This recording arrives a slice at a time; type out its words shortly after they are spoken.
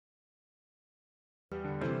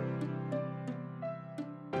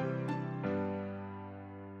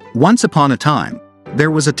Once upon a time,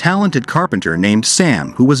 there was a talented carpenter named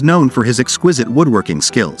Sam who was known for his exquisite woodworking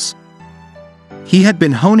skills. He had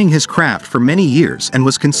been honing his craft for many years and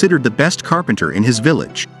was considered the best carpenter in his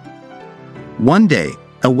village. One day,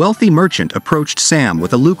 a wealthy merchant approached Sam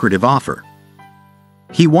with a lucrative offer.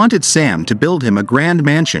 He wanted Sam to build him a grand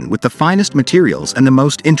mansion with the finest materials and the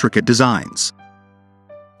most intricate designs.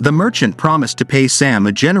 The merchant promised to pay Sam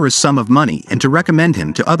a generous sum of money and to recommend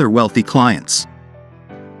him to other wealthy clients.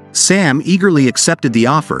 Sam eagerly accepted the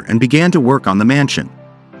offer and began to work on the mansion.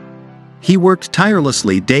 He worked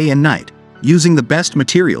tirelessly day and night, using the best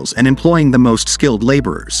materials and employing the most skilled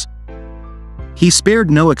laborers. He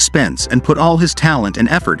spared no expense and put all his talent and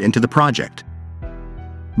effort into the project.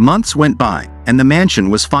 Months went by, and the mansion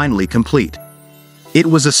was finally complete. It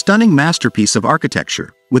was a stunning masterpiece of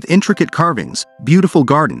architecture, with intricate carvings, beautiful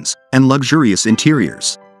gardens, and luxurious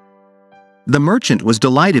interiors. The merchant was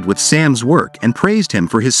delighted with Sam's work and praised him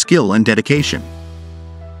for his skill and dedication.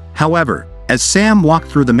 However, as Sam walked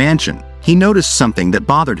through the mansion, he noticed something that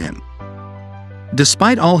bothered him.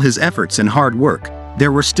 Despite all his efforts and hard work,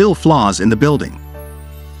 there were still flaws in the building.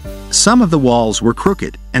 Some of the walls were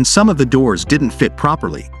crooked, and some of the doors didn't fit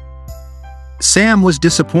properly. Sam was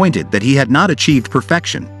disappointed that he had not achieved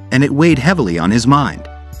perfection, and it weighed heavily on his mind.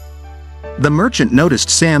 The merchant noticed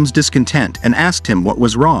Sam's discontent and asked him what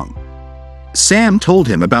was wrong. Sam told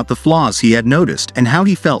him about the flaws he had noticed and how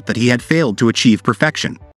he felt that he had failed to achieve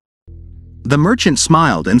perfection. The merchant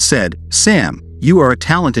smiled and said, "Sam, you are a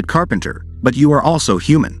talented carpenter, but you are also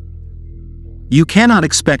human. You cannot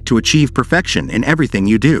expect to achieve perfection in everything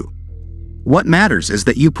you do. What matters is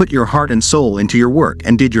that you put your heart and soul into your work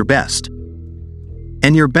and did your best.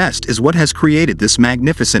 And your best is what has created this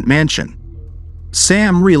magnificent mansion."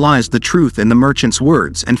 Sam realized the truth in the merchant's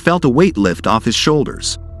words and felt a weight lift off his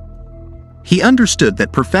shoulders. He understood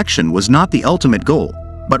that perfection was not the ultimate goal,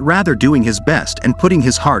 but rather doing his best and putting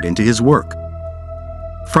his heart into his work.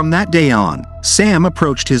 From that day on, Sam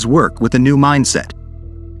approached his work with a new mindset.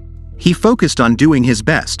 He focused on doing his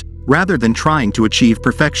best, rather than trying to achieve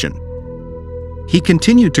perfection. He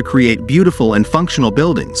continued to create beautiful and functional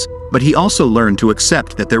buildings, but he also learned to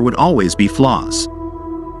accept that there would always be flaws.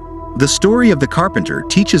 The story of the carpenter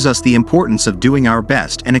teaches us the importance of doing our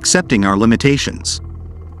best and accepting our limitations.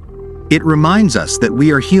 It reminds us that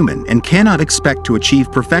we are human and cannot expect to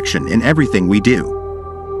achieve perfection in everything we do.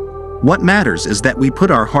 What matters is that we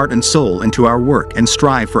put our heart and soul into our work and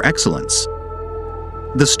strive for excellence.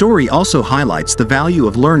 The story also highlights the value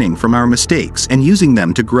of learning from our mistakes and using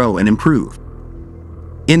them to grow and improve.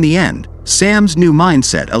 In the end, Sam's new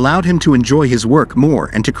mindset allowed him to enjoy his work more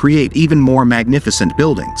and to create even more magnificent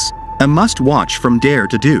buildings. A must-watch from Dare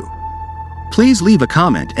to Do. Please leave a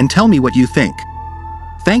comment and tell me what you think.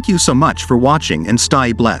 Thank you so much for watching and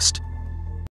stay blessed.